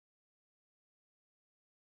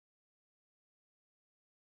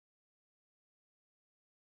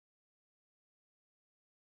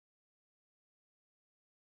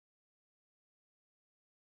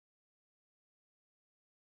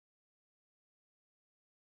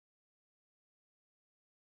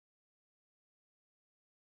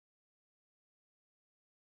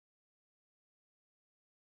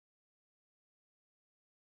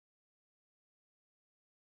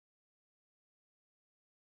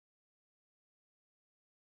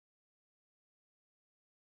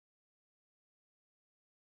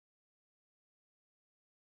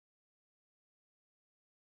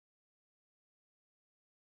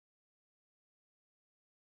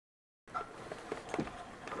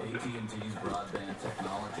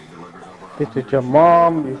This is your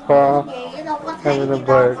mom before having a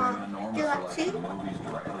bird.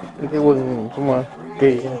 Cái quần của mà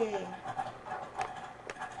kỳ.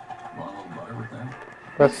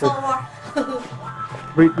 That's it.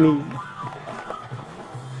 Britney.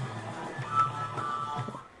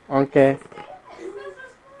 Okay.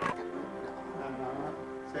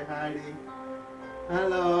 Say hi đi.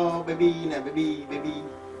 Hello, baby nè, baby.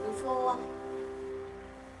 Before.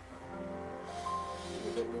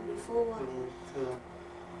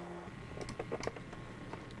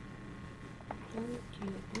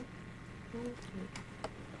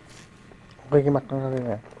 Quay cái mặt nó ra đây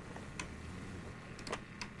nè.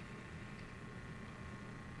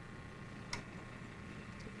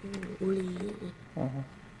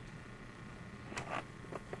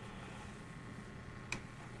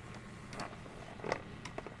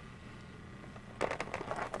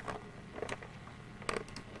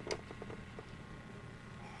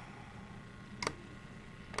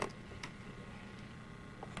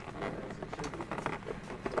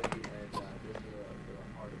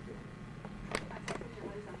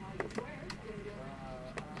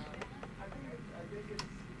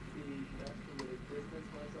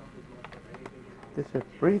 This is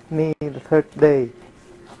Britney, the third day.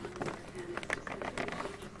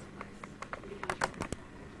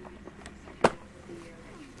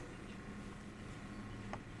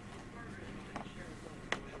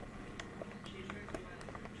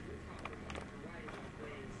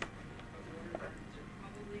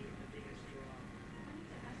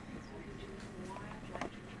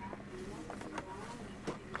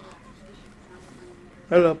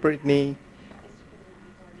 Hello, Britney.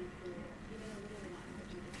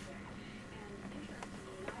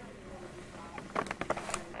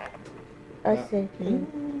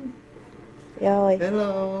 Rồi.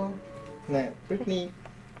 Hello. Nè, Britney.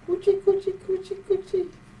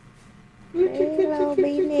 Hello,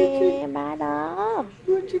 Bi nè, ba đó.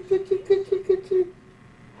 This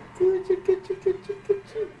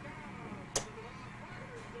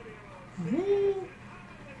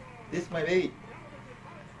is my baby.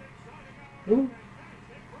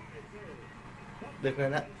 Được rồi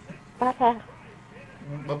đó. Bắt ra.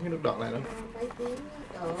 Bấm cái nút đỏ lại đó. Mấy tiếng,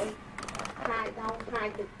 trời ơi.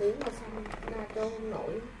 20 tiếng mà xong ra cho không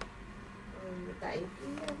nổi. Tại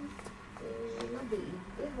nó bị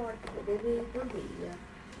cái hot của baby nó bị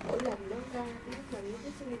mỗi lần nó ra cái lúc mà những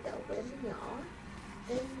cái sinh chậu của em nó nhỏ,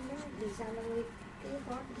 nên nó vì sao nó cái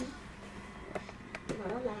hot đi mà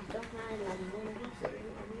nó làm cho 2 lần nên nó sẽ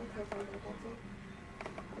nó theo con người ta chứ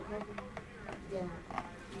dạ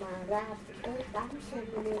mà ra tới 8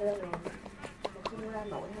 cm rồi mà không ra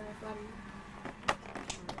nổi 2 cân.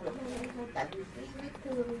 Tại vì cái vết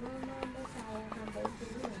thương nó sao 24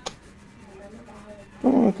 tiếng rồi.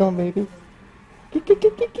 Oh, come on, baby.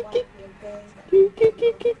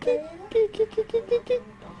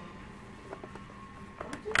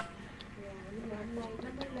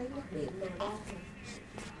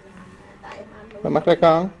 Mở mắt ra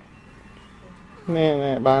con. Nè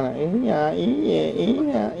nè, ba nè, ý à, ý à,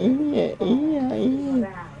 ý à, ý à, ý à, ý à,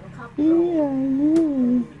 ý à, ý à.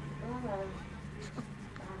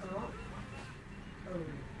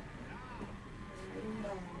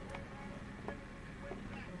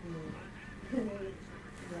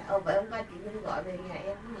 Vậy hôm qua chị Minh gọi về nhà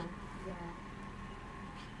em hả? Dạ.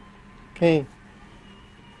 Okay.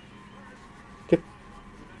 Good.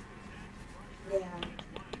 Dạ.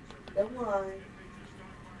 Đúng rồi.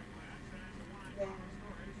 Dạ.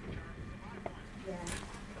 Dạ.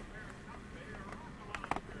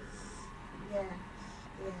 Dạ.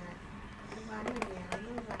 Dạ. Hôm qua nó nhà nó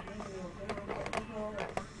gặp nó nhiều cái nó chạy nó hô rồi.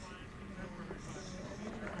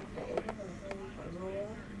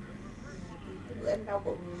 Bữa em đau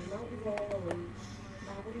bụng nó cũng vô rồi 3-4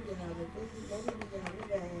 giờ rồi cứ 4-5 giờ nó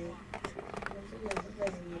về 5-6 giờ nó về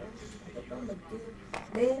gì đó. Lúc đó mình chưa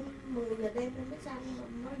đêm 10 giờ đêm nó mới xong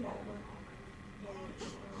nói ngộ mà họ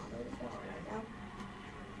nói nó lại đâu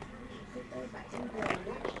cứ tới 7 giờ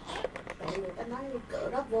đó tại người ta nói cỡ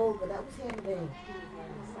đó vô người ta cũng xem về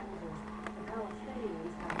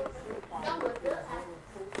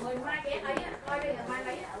mời mai ghé lấy coi đây là mai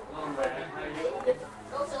lấy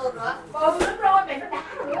câu sườn rồi lắm rồi mày nó đá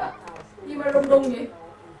rồi á gì mà rung rung vậy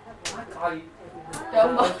coi trời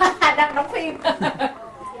ông đang đóng phim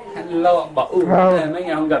lâu ông bảo mấy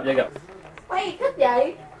ngày không gặp vậy gặp quay thích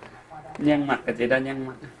vậy nhăn mặt cả chị đã nhăn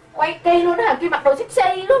mặt quay kỳ luôn đó kia mặc đồ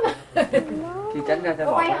sexy luôn mà chị tránh ra cho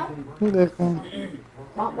bỏ quay không Được không?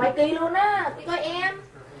 bỏ quay kỳ luôn á đi coi em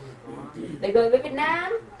để gửi về Việt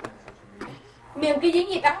Nam miệng kia dính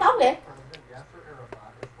gì trắng bóng vậy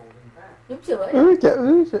Giống sữa ấy.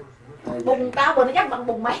 Chữ. Bùng tao vừa nó chắc bằng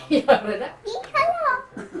bùng mày rồi đó.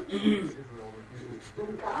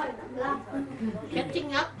 Catching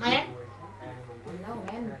up, man. No,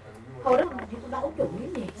 man. Hồi đó mình đấu chuẩn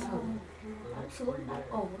cái gì sao? Đấu sướng, đấu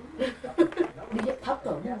ồn. Đi dấp thấp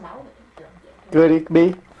rồi nó đấu. Cười đi,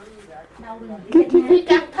 đi. Đi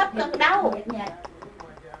càng thấp càng đau.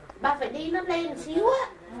 Bà phải đi nó lên xíu á.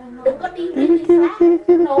 Đừng có đi xa.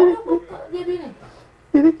 Nổ nó bút đi này.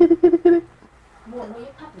 Mua nó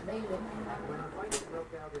dấp thấp ở đây rồi.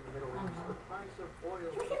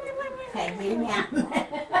 Thầy bị nhạt.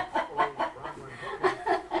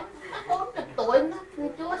 40 tuổi nó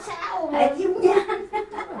chúa sao mà. Thầy chim nhạt.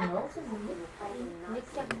 Nổ xuống nhức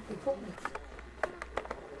chân thì phút này.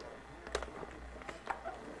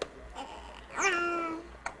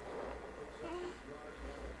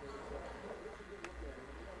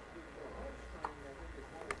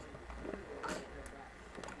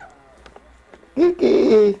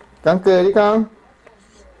 Kiki, con cười đi con.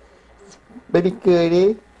 Baby cười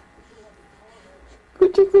đi.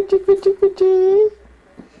 Cuchi. Cuchi.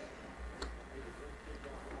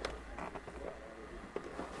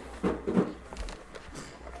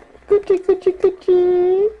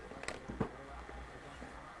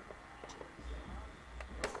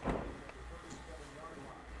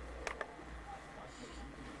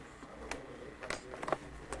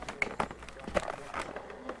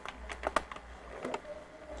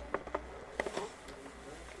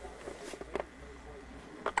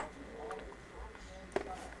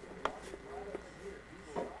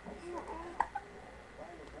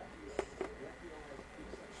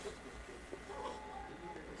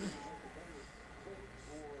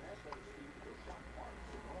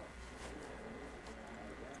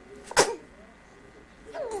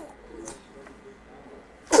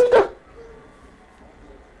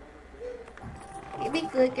 Biết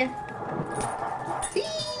cười kìa. Iya.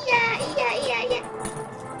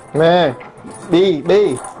 Nè, đi.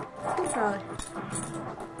 Rồi.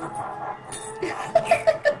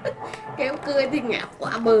 Kéo cười thì ngạo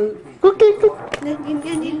quá bự.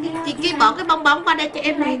 Chị kia bỏ cái bong bóng qua đây cho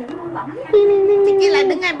em này. Chị kia lại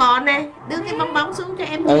đứng ngay bò nè. Đưa cái bong bóng xuống cho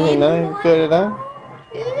em Anh nhìn nhìn. nó cười rồi đó.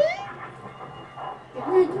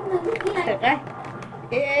 Được đây.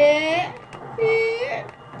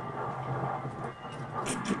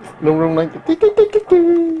 Lung lên.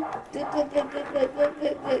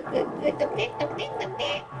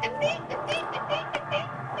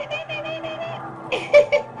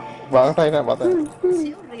 Bỏ tay ra, bỏ tay.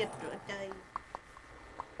 Xíu riệt rồi trời.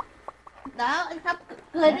 Đó, anh Khắp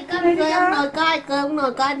cười đi con, cười ông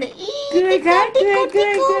nồi coi này. Cười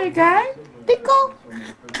cái. Tico.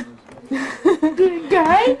 Cười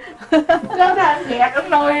cái. Có thằng ghẹt ông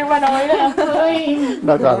nồi mà nồi đó.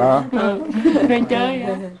 Đâu còn nó. Đang chơi.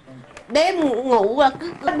 Đêm ngủ à,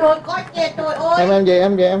 cứ nồi coi kìa trời ơi.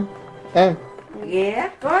 Em về em. Ghét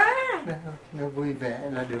quá. Nó vui vẻ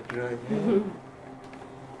là được rồi nhé.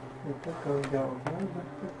 Đừng có câu dầu nó bắt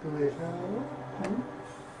cái cười sao.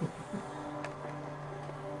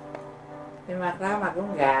 Thì mặt ra mặt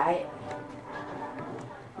cũng gại.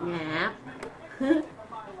 Ngáp.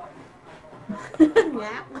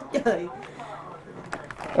 Ngáp quá trời.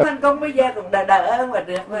 Thành công bây giờ cũng đỡ hơn mà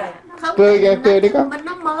được rồi. Không, Cười đi con. Mình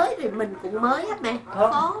nó mới thì mình cũng mới hết nè.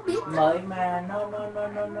 Không, Khó biết. mới mà nó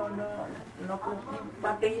cũng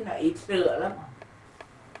battery nó ít sữa lắm.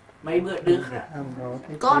 Mấy bữa được rồi.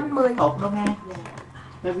 Con 10. Hộp đâu nghe.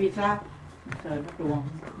 Bởi vì sao? Trời nó tuồng.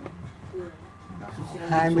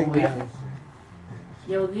 20 ngày.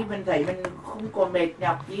 Giờ khi mình thấy mình không còn mệt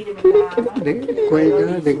nhọc gì thì mình làm đó.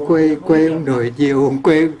 Đừng quê ông nội chiều ông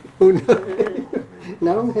quê ông nội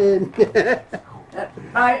nấu hên.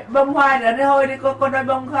 Rồi bông hoa nữa đi thôi đi, có đôi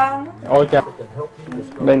bông không? Ôi trời.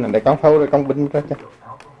 Đây là để con phâu rồi con binh ra cho.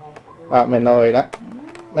 À mày nồi đó.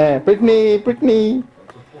 Nè Britney.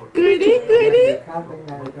 Cười đi.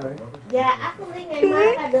 Dạ, áp đi ngày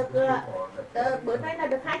mai là được, bữa nay là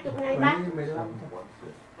được 20 ngày bác.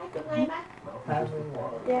 20 ngày bác.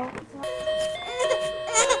 Dạ.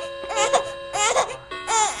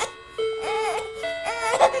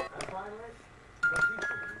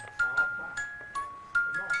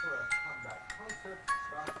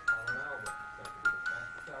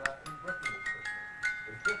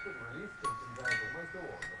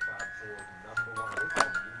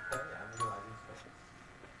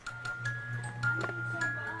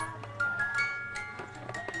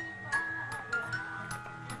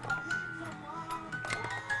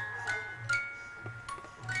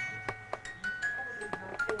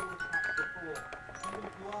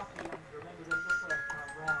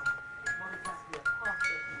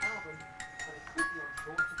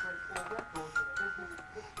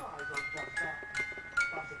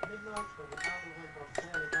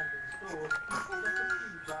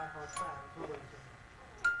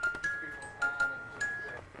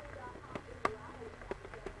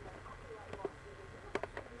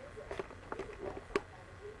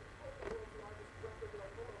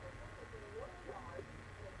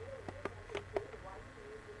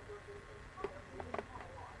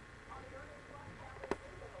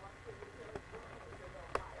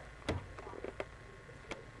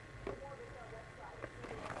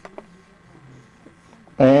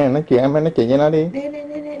 Nè, nói chuyện em nói chuyện với nó đi.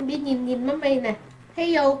 Nè, đi nhìn mami nè.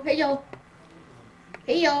 Thấy vô.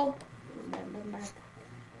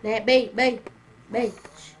 Nè, bi. Nè.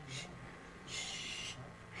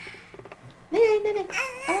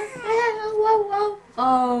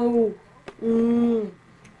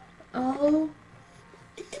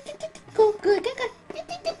 Cô cười cái coi.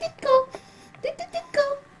 Cô.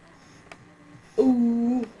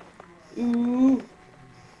 Bum.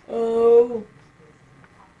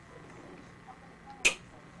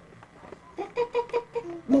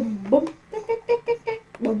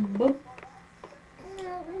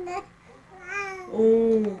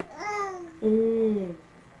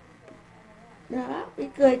 Đó, đi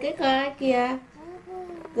cười cái coi kìa.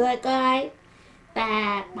 Cười coi.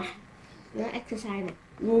 Tà bà. Nó exercise này.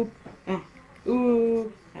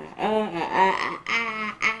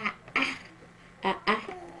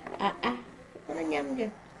 Nó nhanh kìa.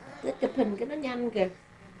 Nó chụp hình cái nó nhanh kìa.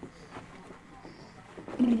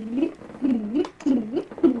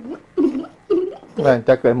 Rồi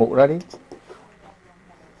cho cởi mũ ra đi.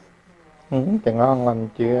 Chả ngon lành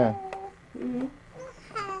chưa.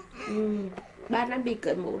 Ba nó bị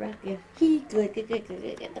cởi mũ ra kìa. Khi cười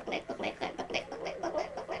tắc lẹt.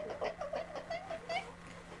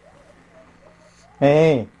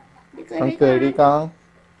 Ê, con cười đi con.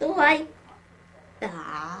 Tôi. Đó.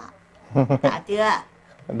 Đã chưa?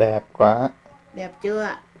 Đẹp quá. Đẹp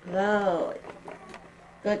chưa? Rồi.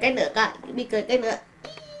 Cười cái nữa coi, đi cười cái nữa.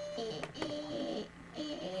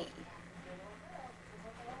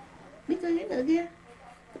 Đi cười cái nữa kia.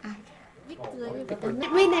 Ai? Biết cười phải tự nét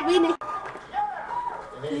Vi này.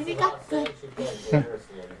 Cười đi con, cười.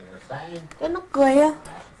 Cái nó cười á.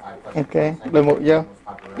 Ok, đôi mũ vô.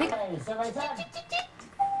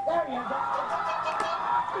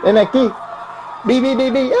 Đây này kia. Bi. Phải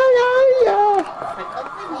có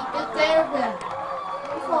cái gì kêu kìa.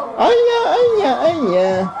 Ây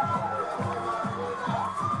da.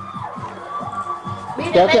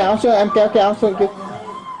 Kéo cái áo xuống, em kéo cái áo xuống kia.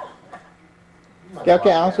 Kéo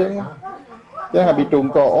cái áo xuống. Chứ là bị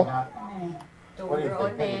trùng cổ. Trùng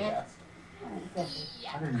rồi nè.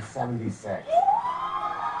 176.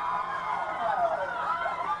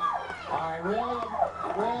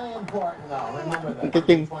 Really important though. Remember that. Cái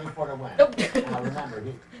chân. 24 to win. Now remember,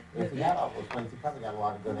 if he had all those points, he probably got a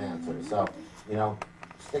lot of good answers. So,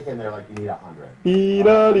 stick in there like you need 100.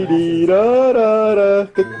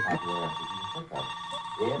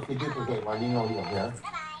 If you duplicate one, you know you'll hear.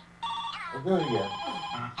 We'll do it again.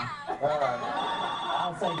 All right.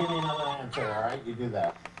 I'll say give me another answer, all right? You do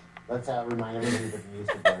that. Let's remind everybody that the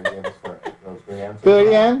music there gave us for those great answers. cười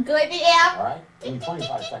đi em. Cười đi em. All right? Give me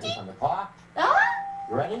 25 seconds on the clock. Đó.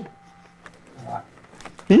 You ready?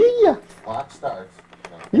 Clock starts.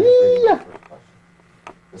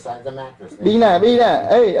 Besides the mattress. Đi nè.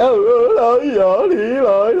 Ê,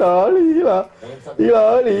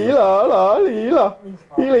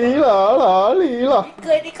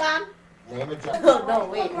 Cười đi con. Name a jump.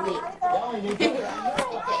 Đồ gì.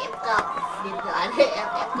 Em cầm. Điện thoại đi em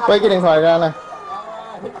cầm. quay cái điện thoại ra nè.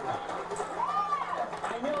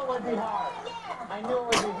 I knew it would be hard.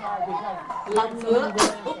 Because Lần nữa.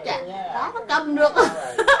 Út chà. Đó, nó cầm được.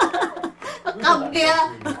 Nó cầm kìa.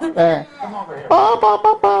 Nè. come over here.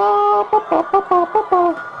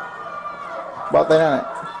 Bỏ tay ra này.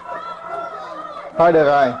 Thôi được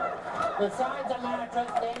rồi. Besides the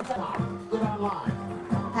mattress, name some. Get online.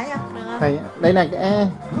 Thấy không? Được không? Thầy, đây nè.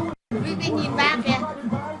 Vi nhìn ba kìa.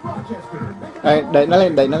 Đây, đẩy nó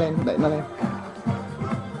lên.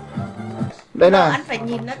 Đây nè. Anh phải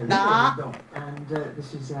nhìn nó đó.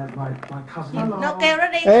 Nó kêu nó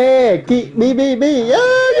đi. Ê, bi.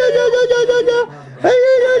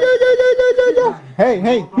 Hey.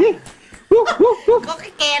 Có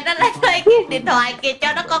cái kèn đó lấy cái điện thoại kìa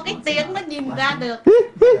cho nó có cái tiếng nó nhìn ra được.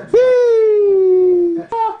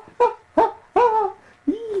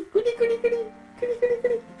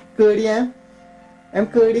 Cười đi em. Em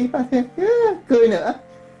cười đi, ba xem. Cười nữa.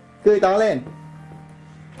 Cười to lên.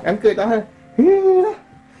 Em cười to hơn.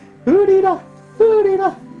 Đi đâu.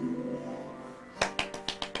 Ra.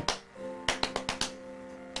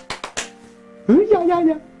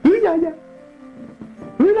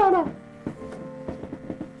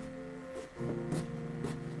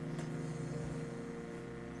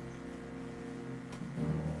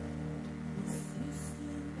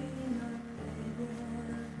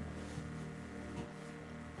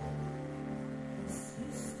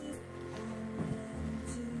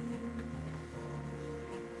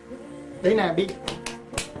 Đây nè Bi.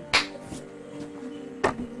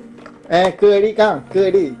 Ê, cười đi con,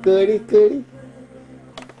 cười đi.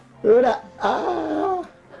 Đã.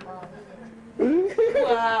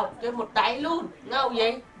 Wow, chơi một tay luôn, ngầu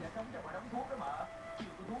vậy.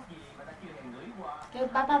 Kêu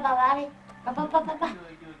ba đi. Ba.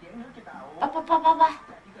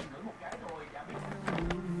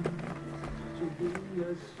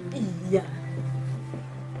 Dạ.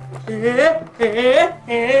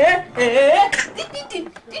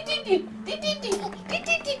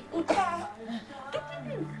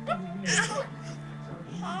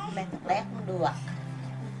 Bạn thật lét cũng được.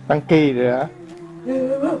 Đăng ký rồi hả?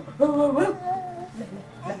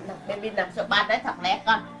 Baby nằm sợ ba đấy, thật lét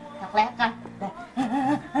con. Thật lét con.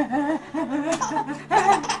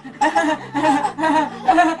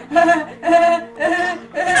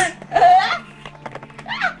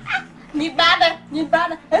 Nhìn ba đây, nhìn ba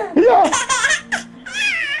đây.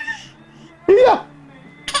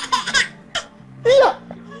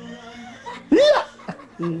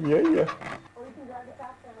 Dễ vậy.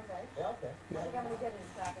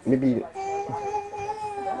 Maybe.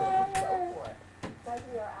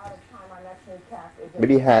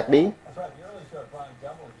 Baby hạt đi.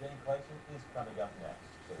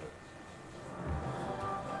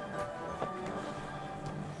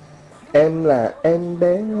 Em là em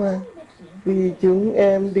bé ngoan, vì chúng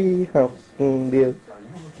em đi học được.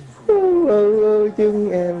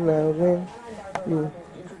 Chúng em nào quen.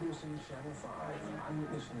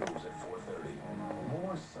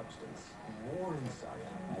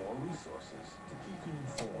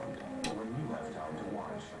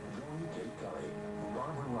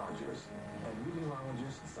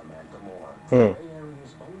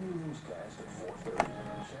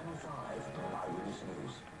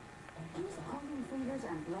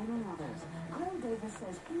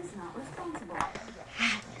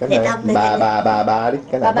 Cái này bà đi,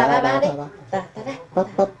 cái này bà đi.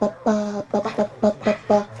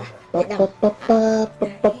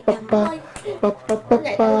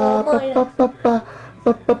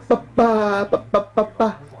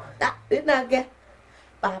 Đó, biết nào kìa.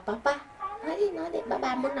 Bà. Nói đi,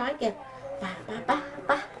 bà muốn nói kìa.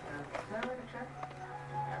 Bà.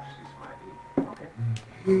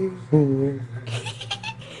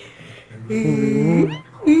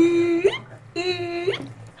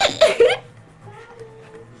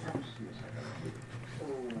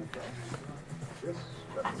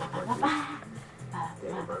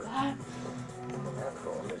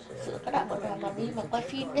 Sữa các bạn bọn nào mà đi mà quay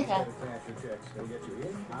phim đấy hả?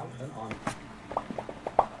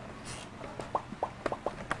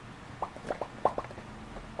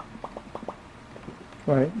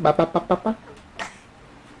 Rồi, ba.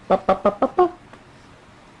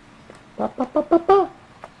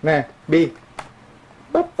 Nè, Bi.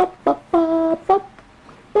 Ba.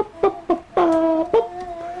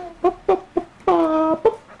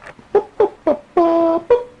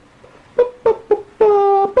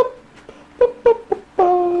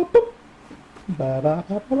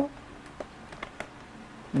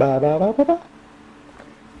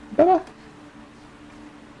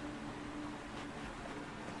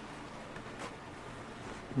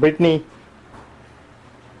 Britney.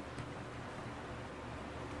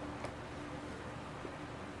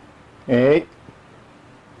 Hey.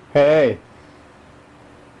 Hey.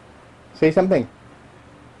 Say something.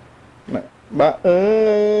 Ba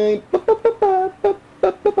ơi. Ba.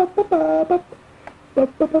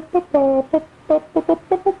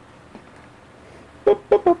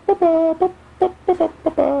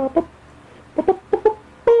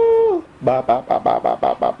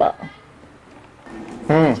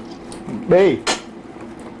 Đi.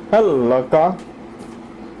 Hello con.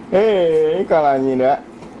 Ê, con làm gì nữa?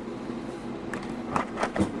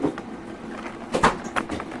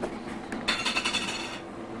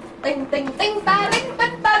 Tinh ta tinh.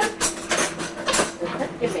 Thích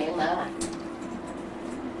cái miệng nữa à?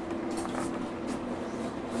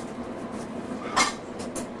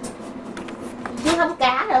 Chứ không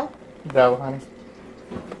cá đâu. Đâu honey.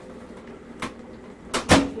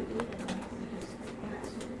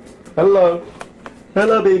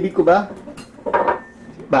 Hello baby của ba.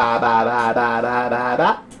 Ba. Ba.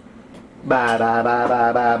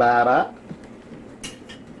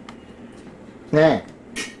 Nè,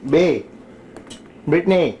 B.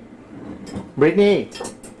 Britney.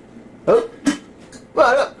 Ôi.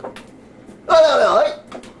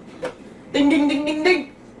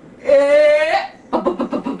 Đinh. Ê.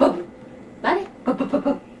 Bá đi.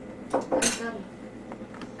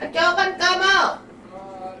 Cho con cơm không?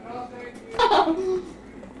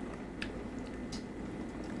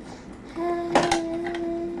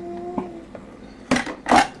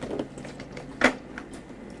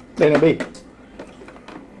 Đây là Bi.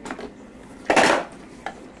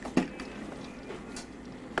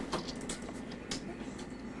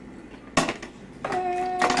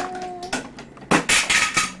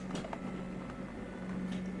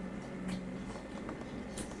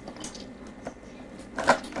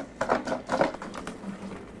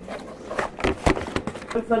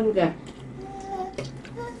 Phân kìa.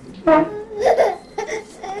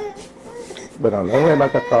 Bữa nào lớn lên ba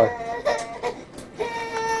cho coi.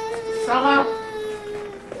 Sao không?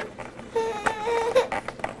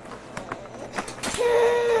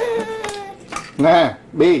 Nè,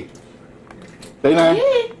 Bi. Đây nè.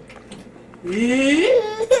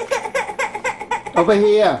 Over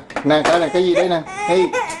here. Nè, cái này cái gì đây nè? Hey.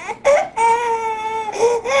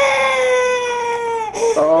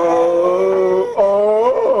 Oh,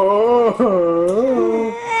 oh, oh.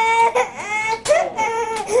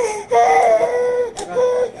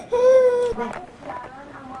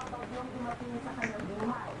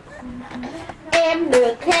 Em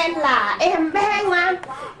được khen là em bé ngoan,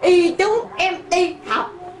 y chúng em đi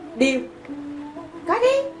học điều. Có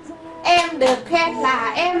đi. Em được khen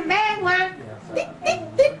là em bé ngoan. Tích tích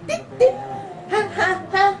tích tích tích. Ha ha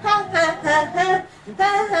ha ha ha ha ha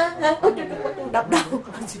ha ha ha. Ôi trời ơi, đập đầu.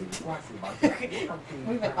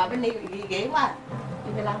 Mình phải qua bên này ghế quá.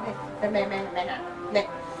 Đi về làm đây. Mẹ nè.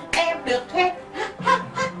 Em được khen. Ha ha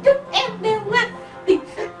ha. Chúc em đều ngoan. Tích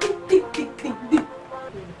tích tích tích tích tích.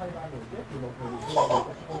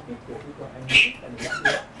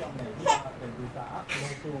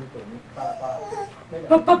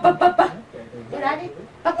 Pa. Đi ra đi.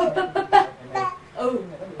 Pa. Ừ.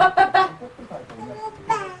 Pa. Pa.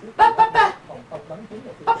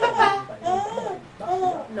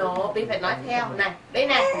 Nó Bi phải nói theo này. Đây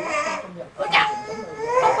này. Ôi chà.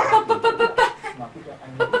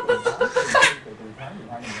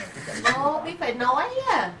 Nó Bi phải nói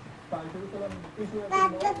à.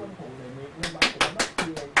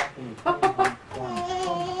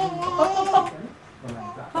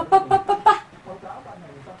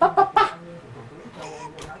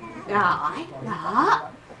 Giỏi, đó.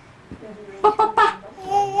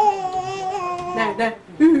 Nè.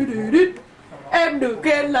 Em được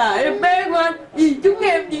khen là em bé ngoan, vì chúng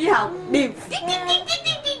em đi học đều.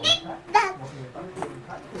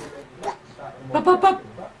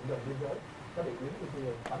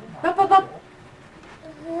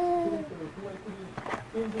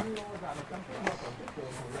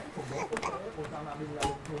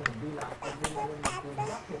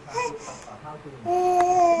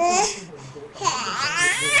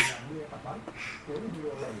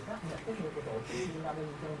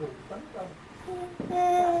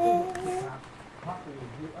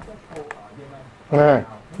 Nè,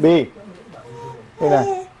 Bi. Đây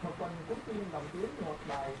nè.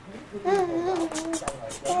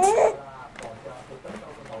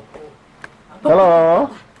 Hello.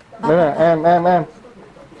 Đây nè, em.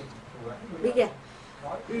 Bi kìa.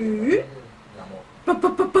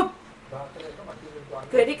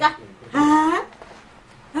 Cười đi con. Hả?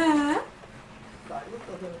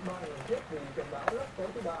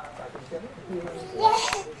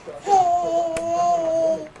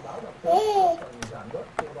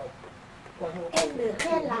 Em được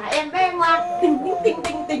khen là em bé ngoan.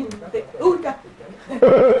 Tình. Ui trời.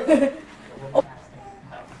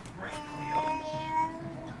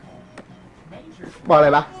 Bỏ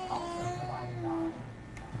lại ba.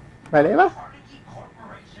 Lại đấy ba.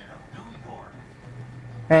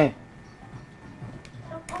 Hey.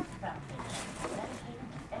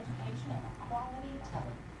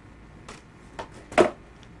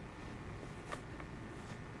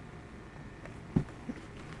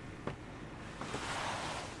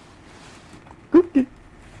 Cookie.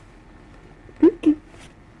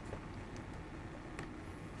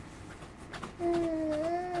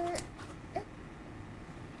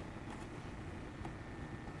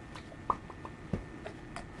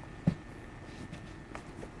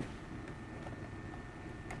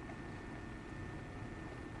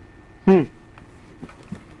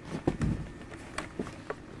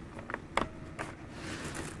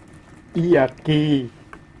 Yaki.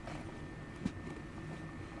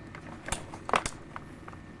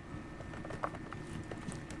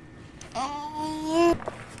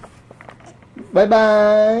 Bye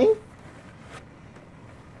bye.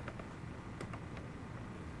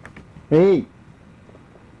 Hey.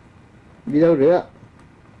 Đi đâu rửa?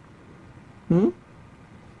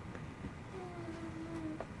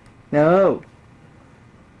 No.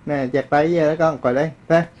 Nè, chặt tay giờ đó con, coi đây.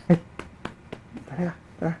 Ra.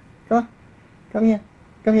 Ra. Come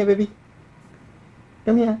here baby.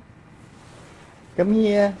 Come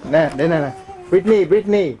here. Nè, đây nè.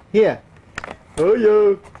 Britney, here.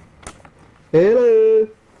 Hello.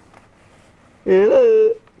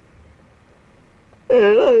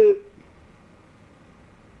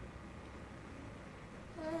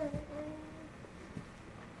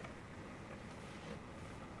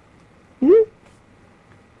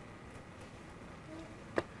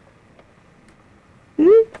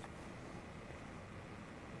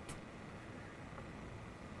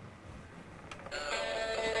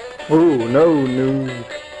 Oh no no.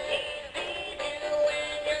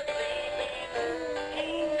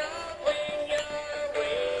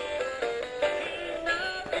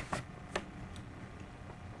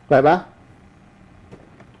 Lại ba.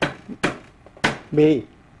 Bi.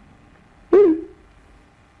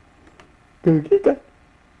 Cười cái coi.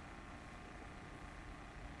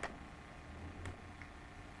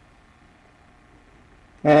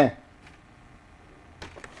 Nè.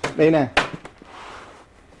 Đây nè.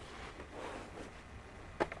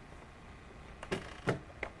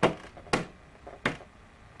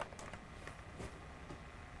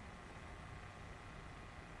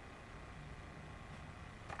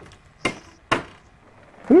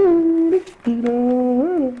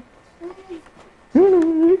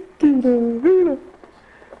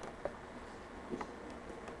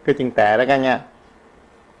 Cái chân tệ đó cả nha.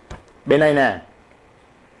 Bên đây nè.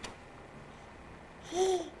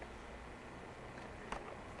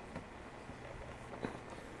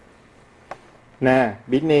 Nè,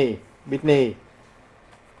 Britney, Britney.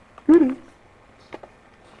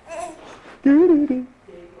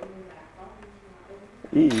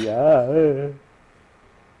 Ý da.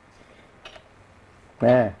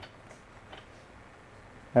 Nè.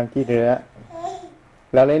 Làm chi nữa?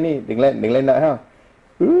 Leo lên đi, đừng lên nữa không?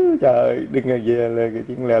 Trời ơi, đừng ngờ về là cái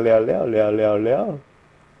chuyện leo.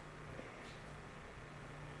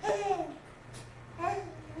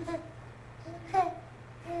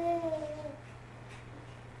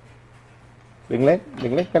 Đừng lên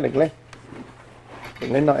con,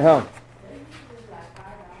 đừng lên nội không?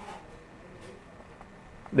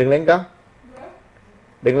 Đừng lên con,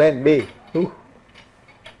 đừng lên Bi,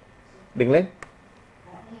 đừng lên,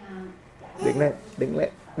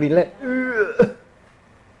 đi lên.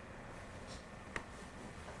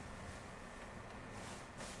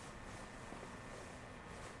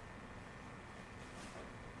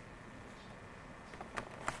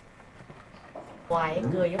 Hoài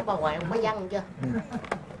cười giống bà ngoại không có văn chưa?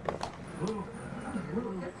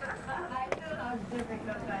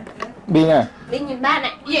 Bi nè. Đi nhìn ba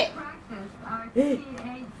này. Yeah.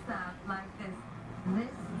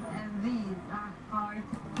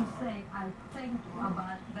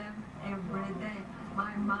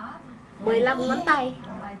 Mười 15 ngón tay.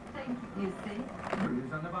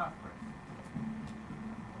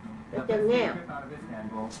 Được chân nghe không?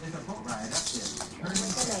 Cái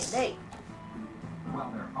này đây.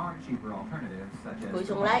 Cúi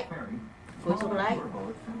xuống lấy. Cúi xuống lấy.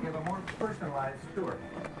 Cúi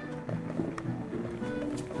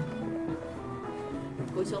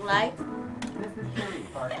xuống lấy.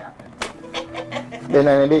 Bên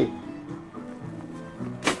này đi.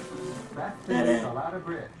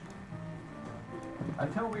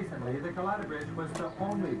 Until recently, the Galata Bridge was the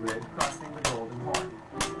only bridge crossing the Golden Horn.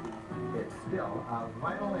 It's still a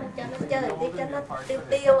vital link Cho nó between chơi the tí cho Golden nó and parts tiêu of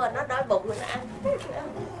the tiêu rồi nó đói bụng rồi nó ăn.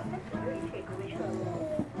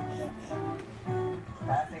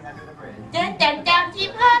 passing under the bridge. Trên chàng chào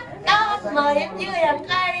chim hết đó, mời em dưới hàng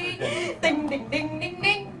cây. Tinh đinh đinh đinh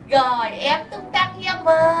đinh. Rồi em tung tăng em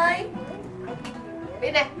mời.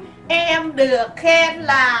 Biết này, em được khen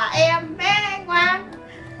là em bé ngoan.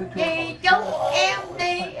 Vì chúng em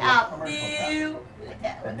đi học điều.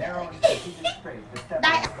 The narrow and strategic strait is set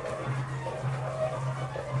Đây.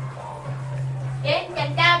 Trên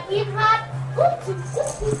chàng chào chim hết.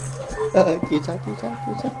 Chị sao.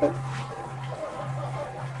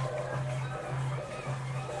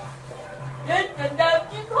 Trên chàng chào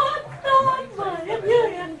chim hết đó, mời em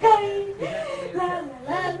dưới hàng cây. La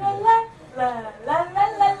la la la la la la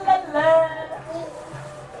la la la.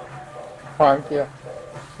 Hoàng chưa?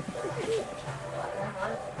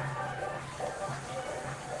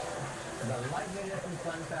 The liveliness and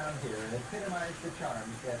fun found here epitomize the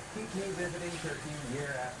charms that keep me visiting Turkey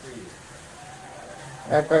year after year.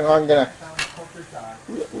 Ăn coi ngon chưa nè. Found culture shock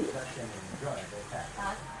with such an enjoyable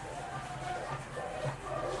path.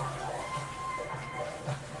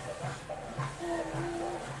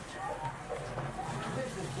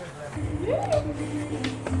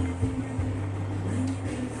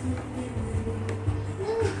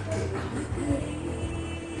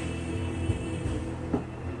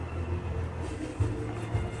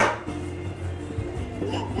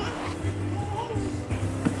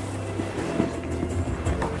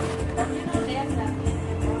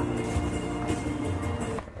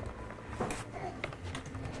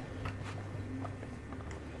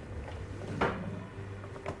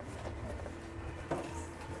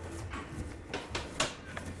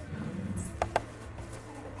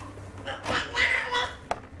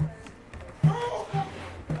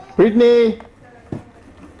 Britney.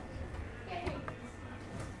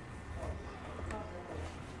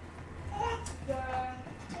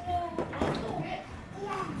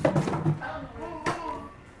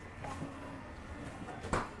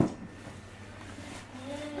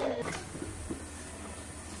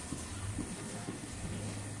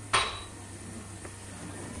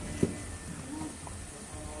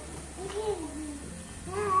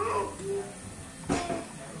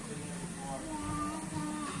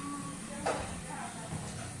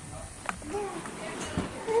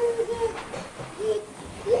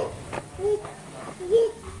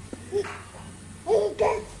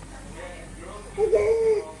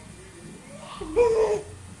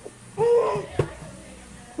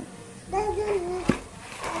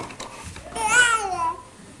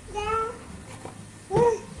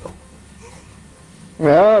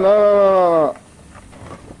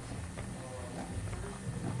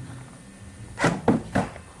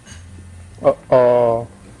 Uh-oh.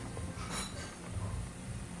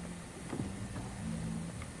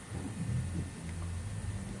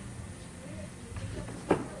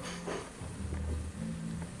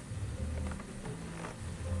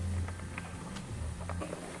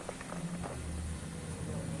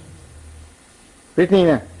 Britney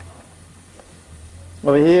nè.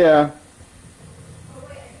 Over here.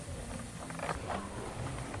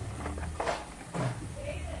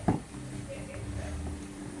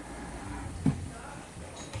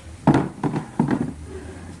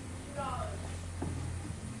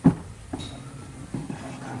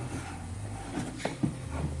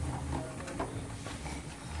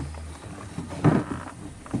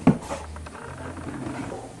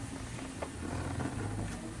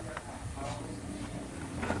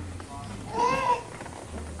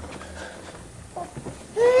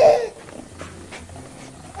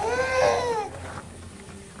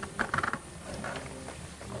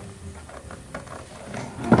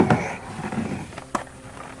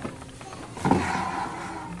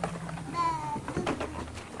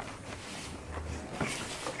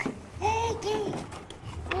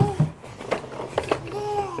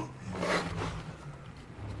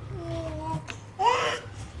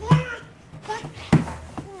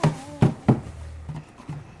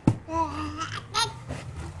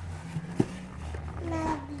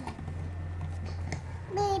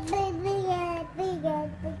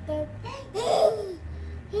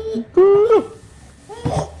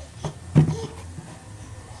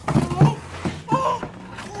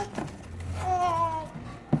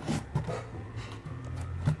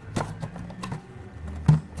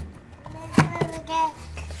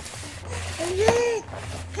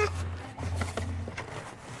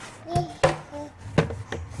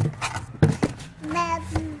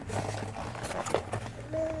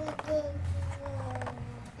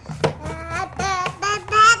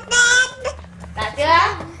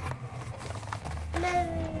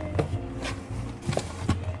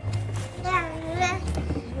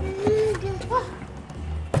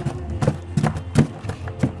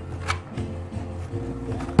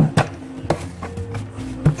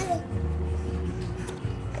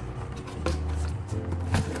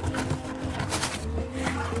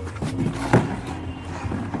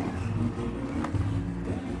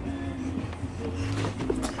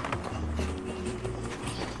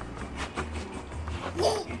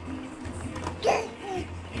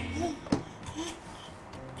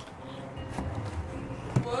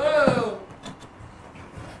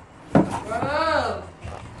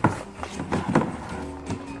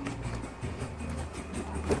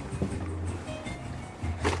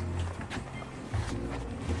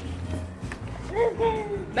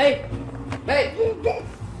 Đây, đây.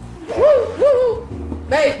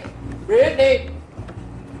 Đây, Britney.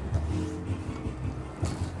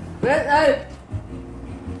 Britney ơi.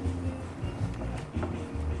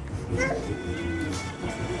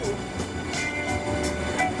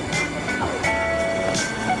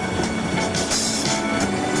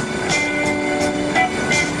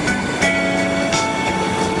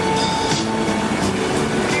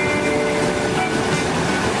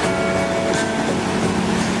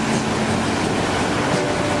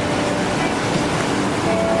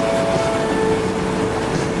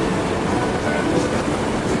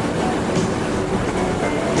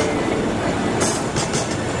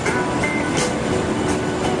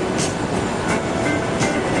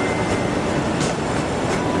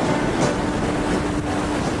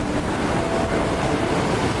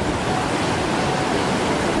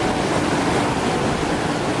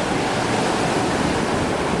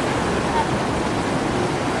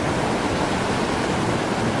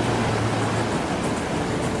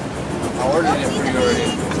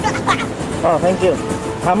 Oh, thank you.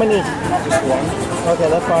 How many? Just one. Okay,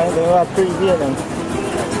 that's fine. There are 3 here then.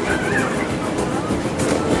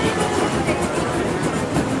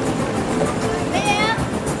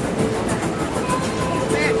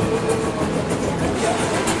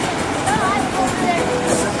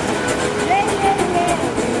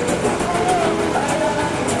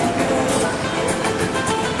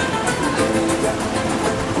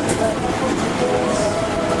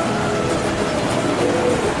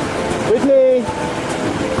 Britney!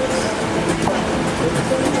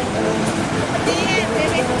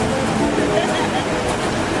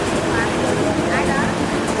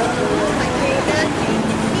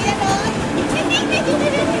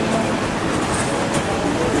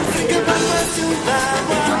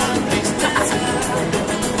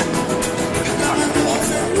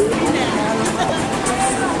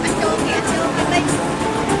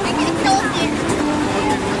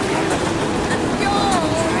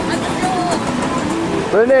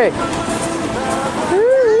 Britney!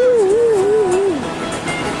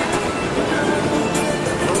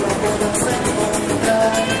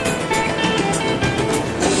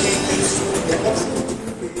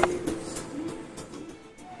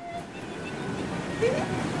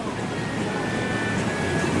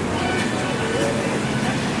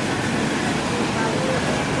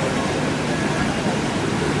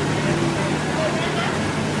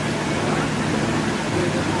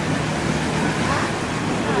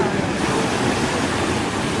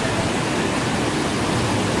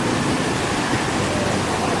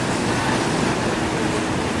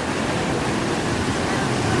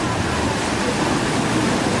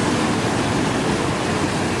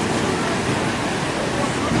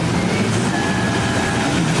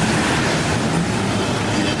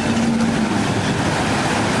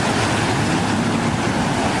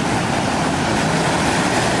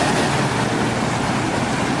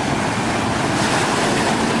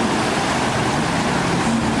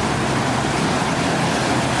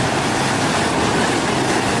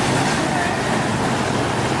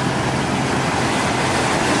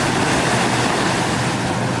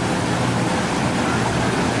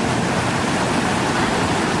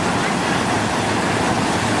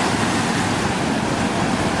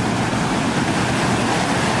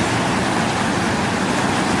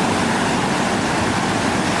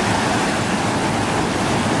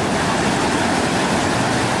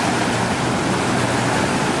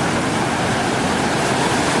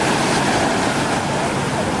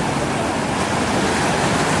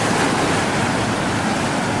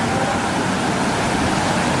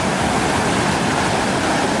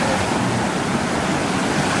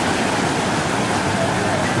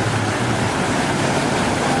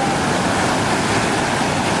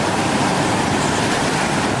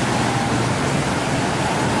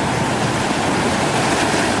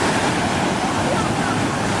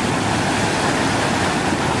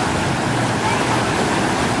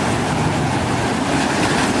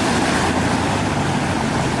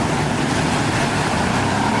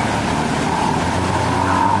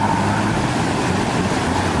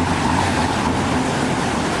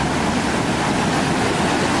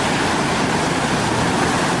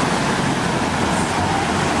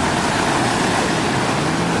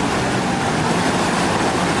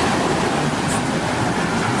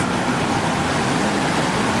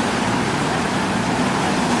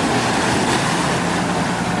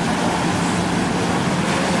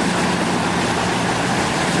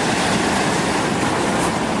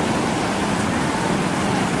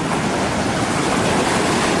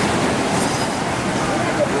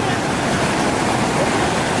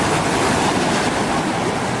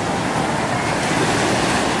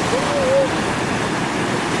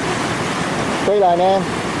 bye nè em.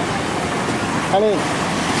 Honey.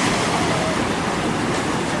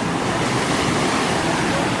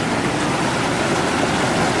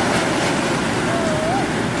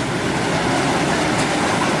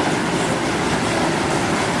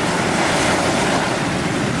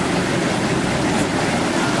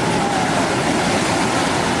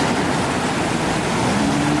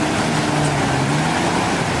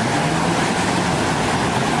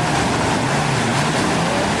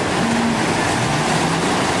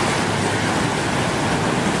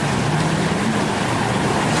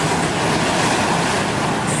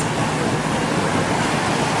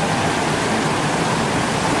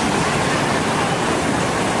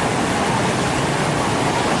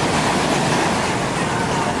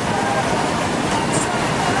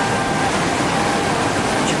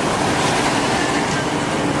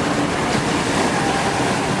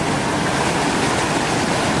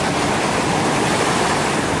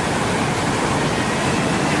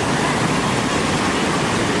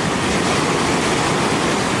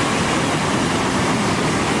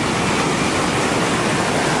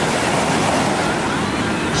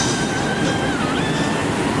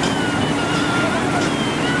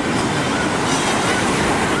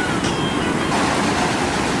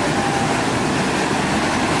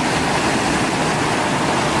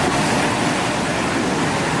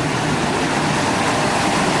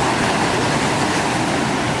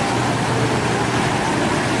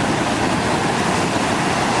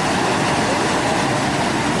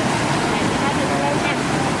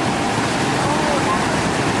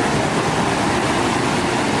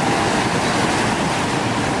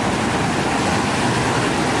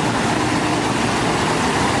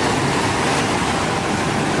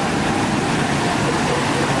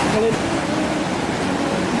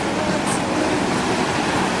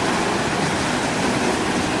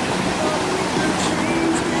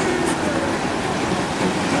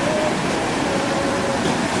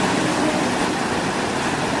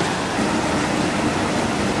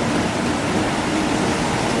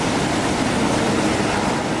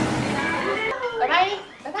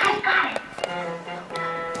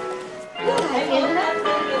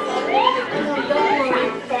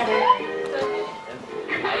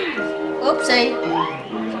 Oopsie.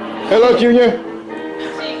 Hello Junior.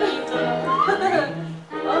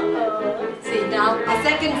 See now, a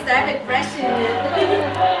second started brushing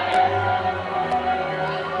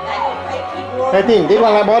I think this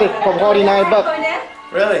one I bought it for 49 bucks.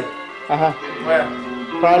 Really? Uh-huh. Where?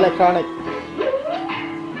 For electronic.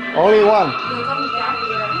 Only one.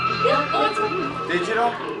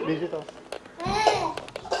 Digital? Digital.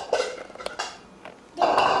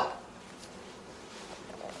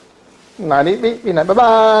 Nào đi này bye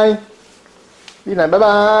bye. Đi này bye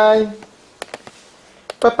bye.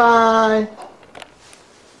 Bye bye.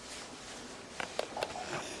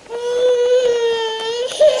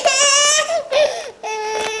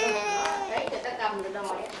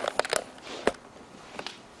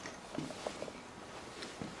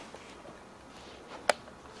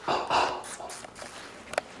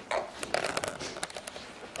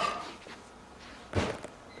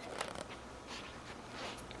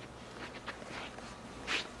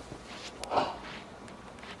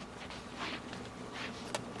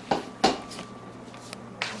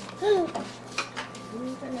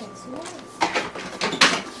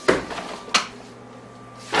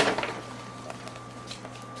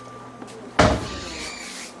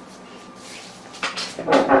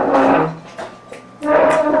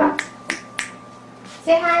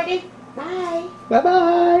 Say hi đi. Bye. Bye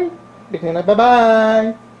bye. Được này bye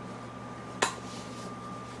bye.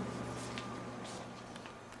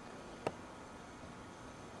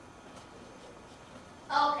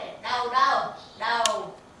 Ok, đâu đâu đâu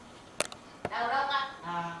đâu đâu con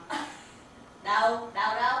đâu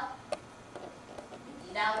đâu đâu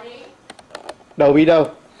đâu đi Đầu đi đâu?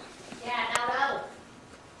 dạ đâu đâu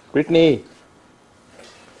Britney.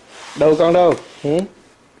 Đâu con đâu? Hử?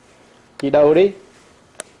 Chị đầu đi.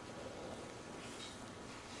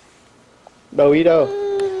 Đầu đi đâu?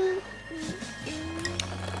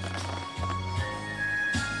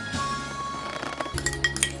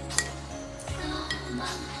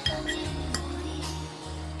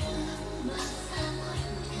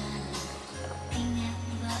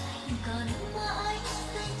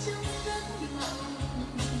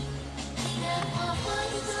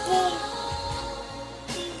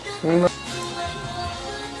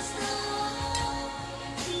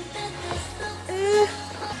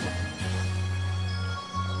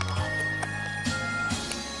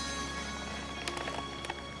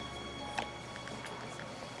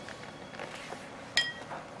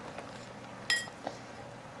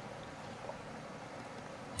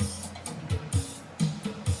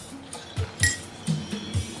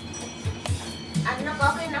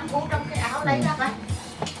 Nằm cu trong cái áo lấy ra coi.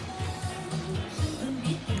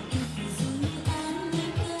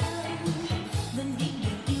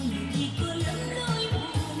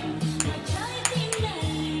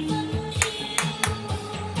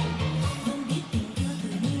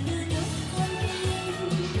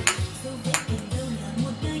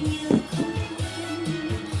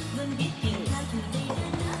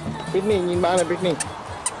 Britney nhìn ba này Britney.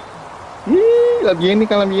 Làm gì đi,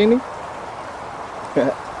 con làm gì đi.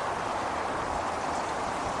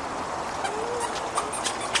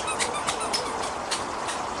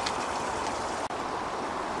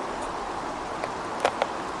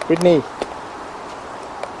 Britney.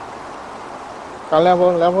 Con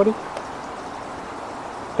leo vô đi.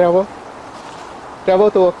 Treo vô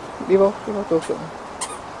tuột, đi vô tuột xuống.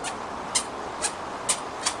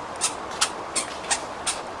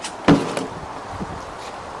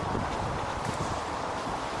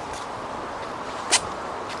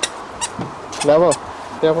 Leo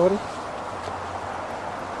vô đi.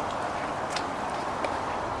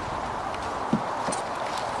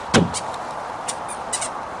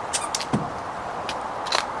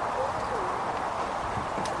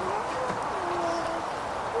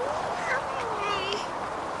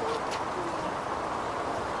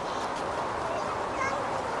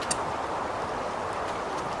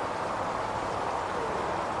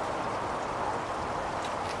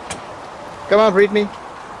 Come on Britney.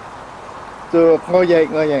 Tuột, ngồi dậy.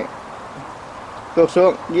 Tuột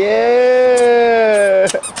xuống.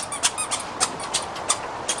 Yeah.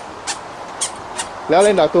 Leo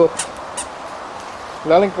lên đảo tuột.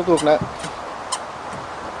 Leo lên con tuột nữa.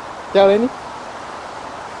 Treo lên đi.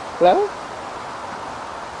 Leo.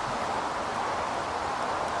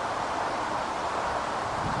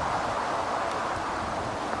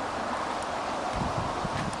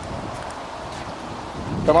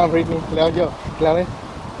 Come on Britney, leo vô, leo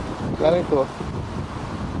lên tuột.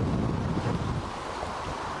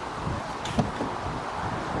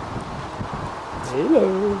 Hello.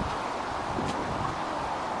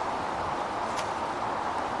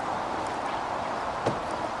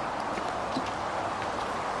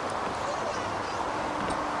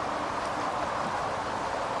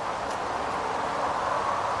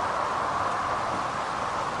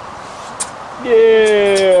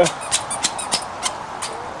 Yeah.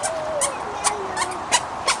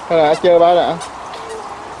 Thôi đã, chơi ba đã.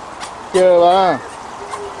 Chơi ba.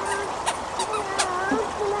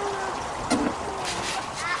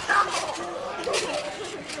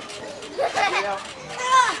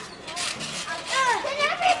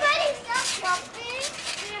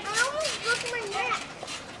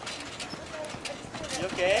 You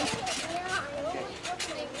okay?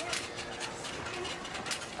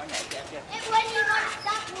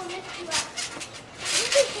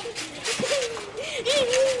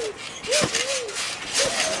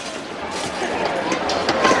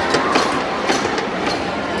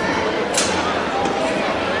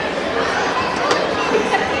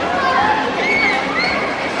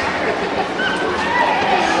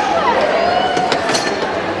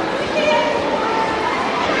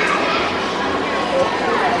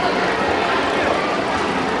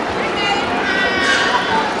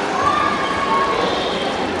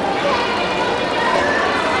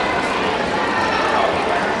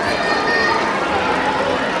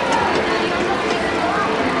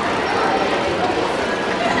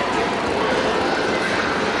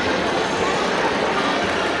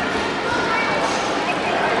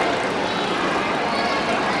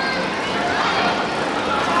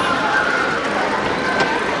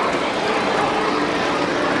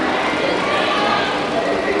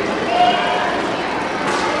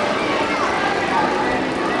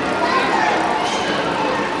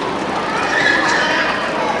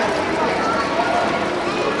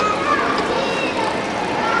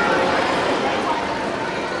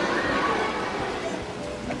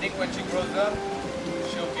 When she grows up,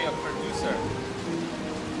 she'll be a producer.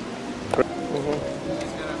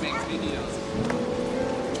 She's gonna make videos.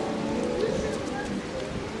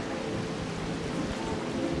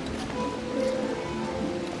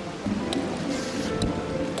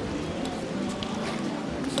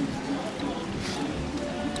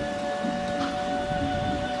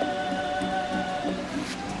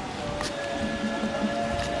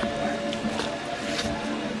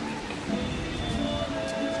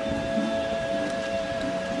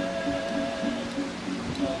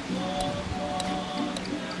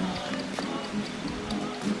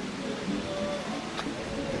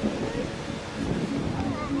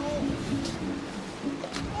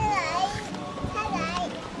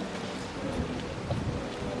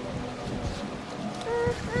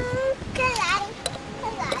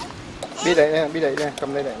 Bi đẩy nè,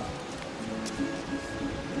 cầm đây đẩy.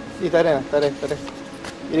 Đi tới đây nè, tới đây.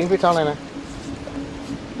 Đi đứng phía sau này nè.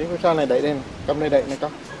 Đứng phía sau này đẩy đây nè, cầm đây đẩy này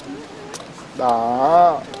con.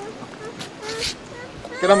 Đó.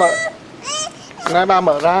 Cái đó mở. Ngay ba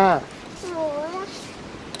mở ra.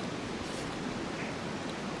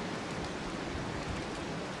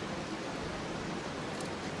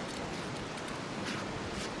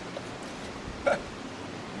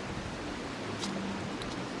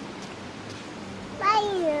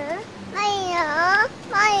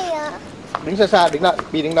 Đứng xa xa, đứng lại,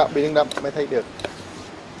 Bi đứng đậm, mày thấy được.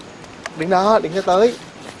 Đứng đó, đứng cho tới.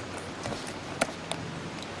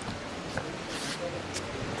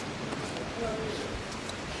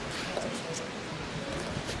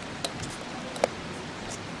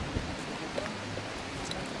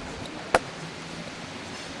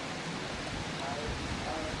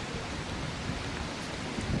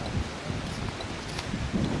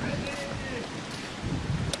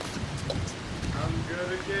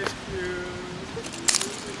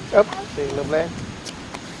 Úp, thì lùm lên.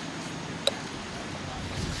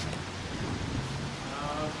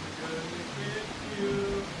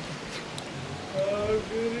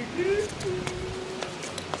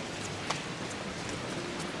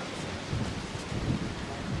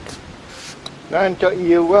 Nó anh cho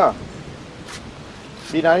yêu quá.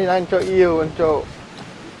 Đi nói anh cho yêu, anh cho.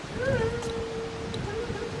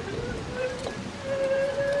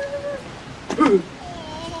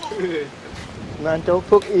 Nó anh cho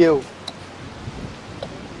Phước yêu.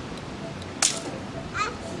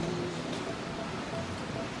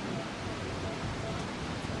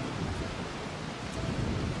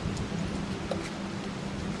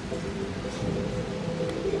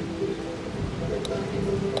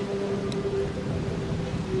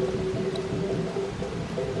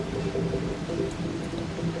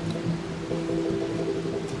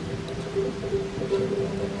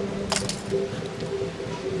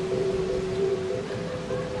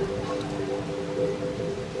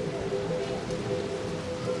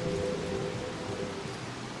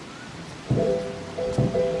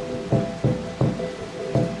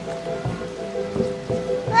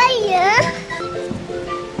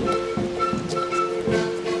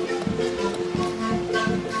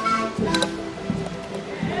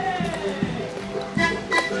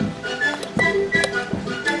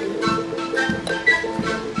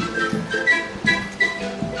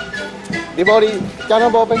 Đi vô đi, cho nó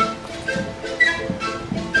vô bên.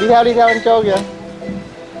 Đi theo anh Châu kìa.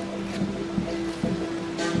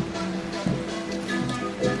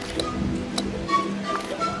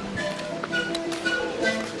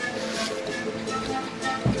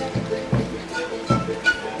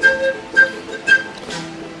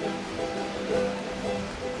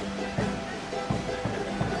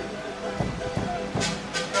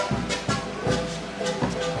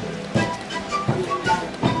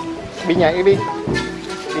 Bi nhảy, Bi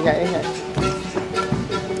nhảy.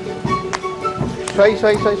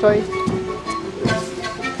 Xoay.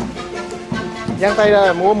 Giang tay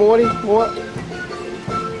ra, múa đi, múa.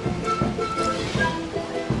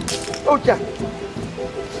 Ôi chà.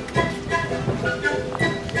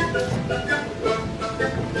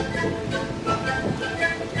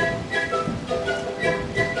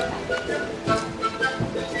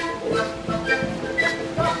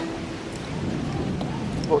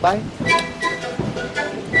 Vỗ tay.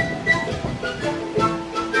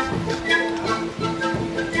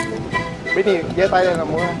 Britney giơ tay lên là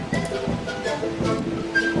múa.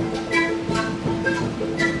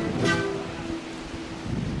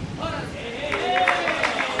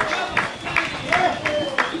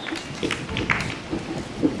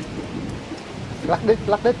 Lắc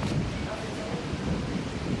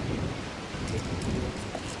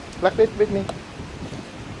đít Britney.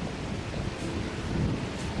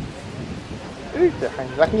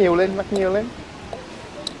 Lắc nhiều lên.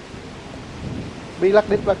 Bi lắc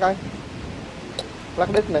đít ba coi. Lắc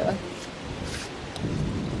đít nữa.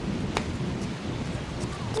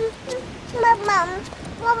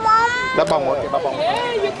 Ba bông.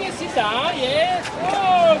 Yeah, you can sit down, yes.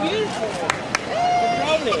 Oh, beautiful.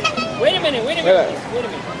 Lovely. Wait a minute.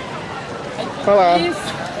 Hello.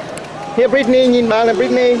 Here Britney, nhìn bà là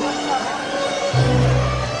Britney.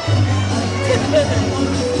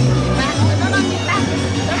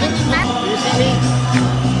 You see me?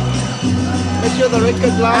 Make sure the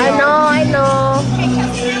record line. I know.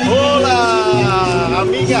 Hola,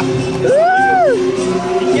 amiga.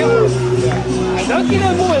 Don't get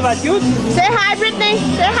a move about you. Say hi, Britney.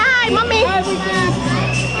 Say hi, mommy.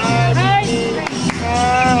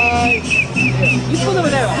 Hi. You put over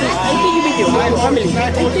there. I take a video. My family.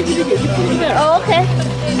 I take a video. You put it there. Oh, okay.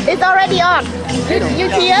 It's already on. You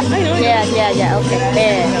see it? Yeah. Okay.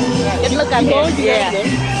 There. Just look at it. Yeah.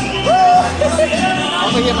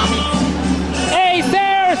 Hey,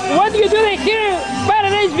 sirs, what are you doing here in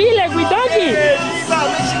Paradise Village with donkey?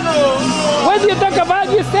 What do you talk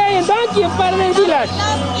about? You stay in donkey in Paradise Village.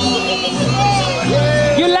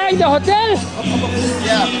 You like the hotel?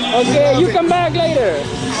 Yeah. Okay, you come back later.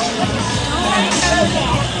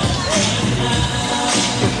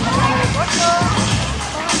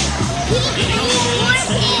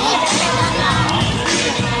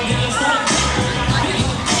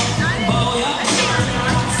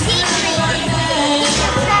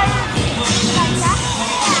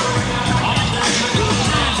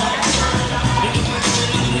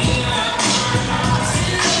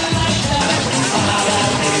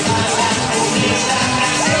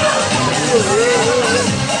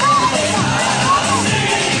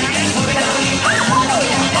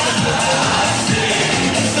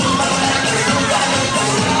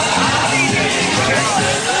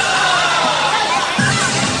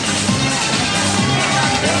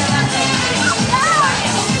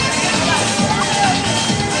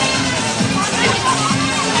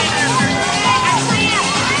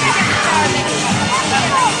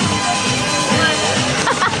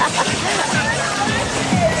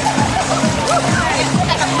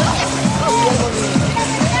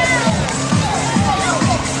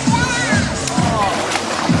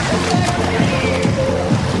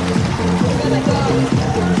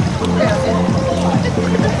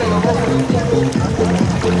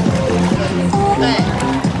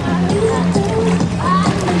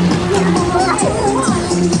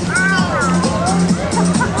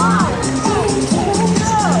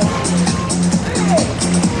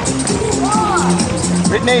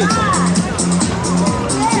 Britney.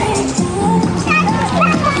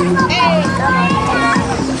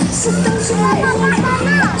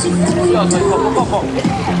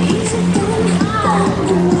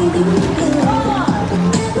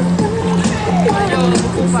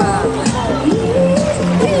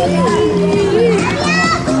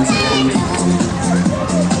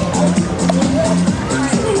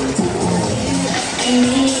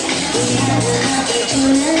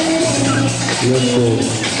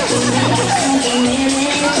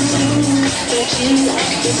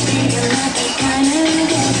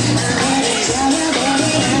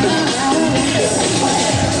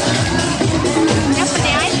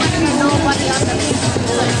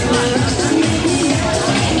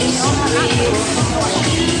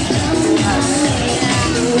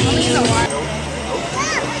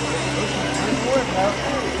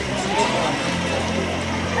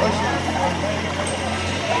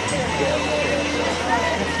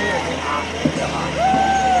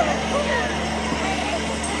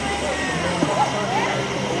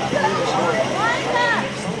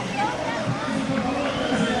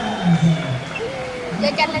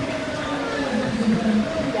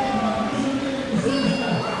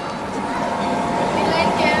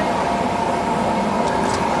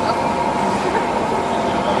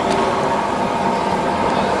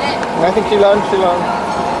 I think she learned.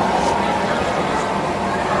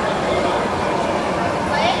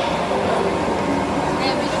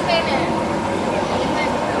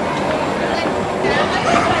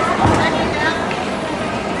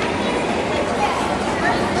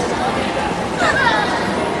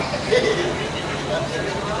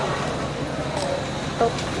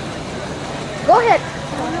 Go ahead.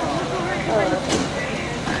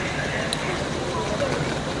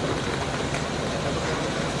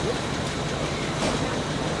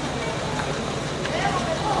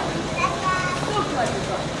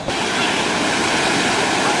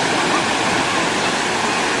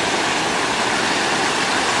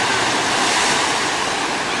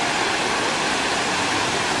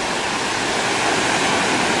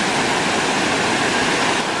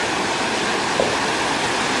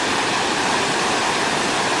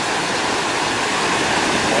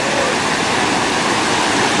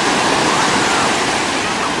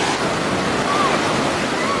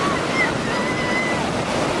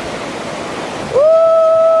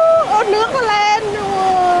 Nước nó lên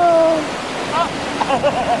rồi.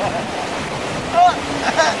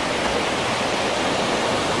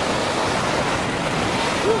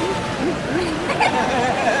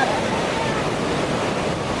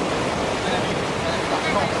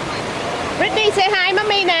 Britney, say hi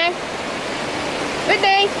mommy nè.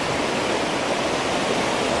 Britney.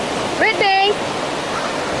 Britney.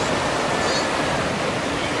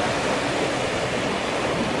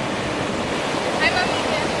 Hi mommy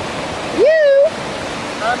nè. You.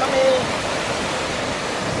 Hi mommy. Britney.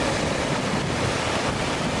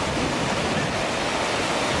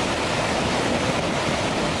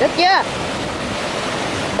 Được chưa?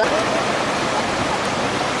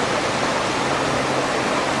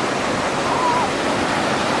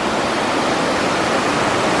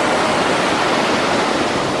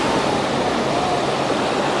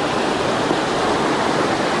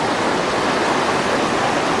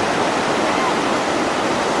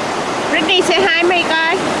 Britney, say hi mày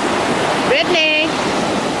coi. Britney.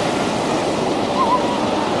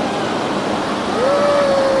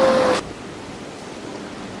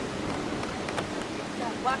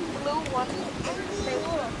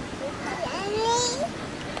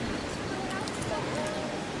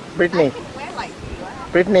 Britney.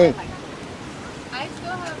 Britney. I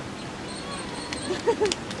still have.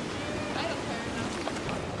 I don't care enough.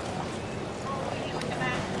 Look at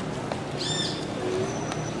that.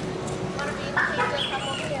 Wanna be in the picture? Come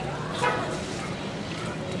over here.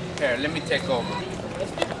 Here, let me take over.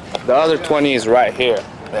 The other 20 is right here.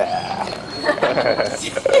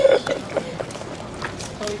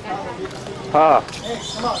 Huh.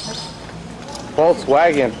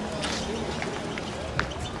 Volkswagen.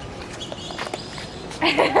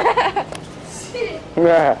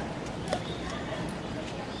 Yeah.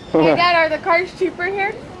 Hey Dad, are the cars cheaper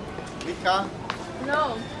here? Which car?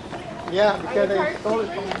 No. Yeah, Are because the they cars stole it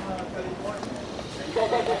cheaper?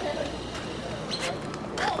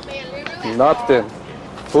 Oh man, we really Nothing.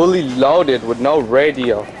 Fully loaded with no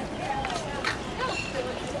radio.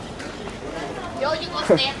 Yo, you go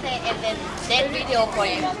stand there and then send video for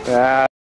you. Yeah.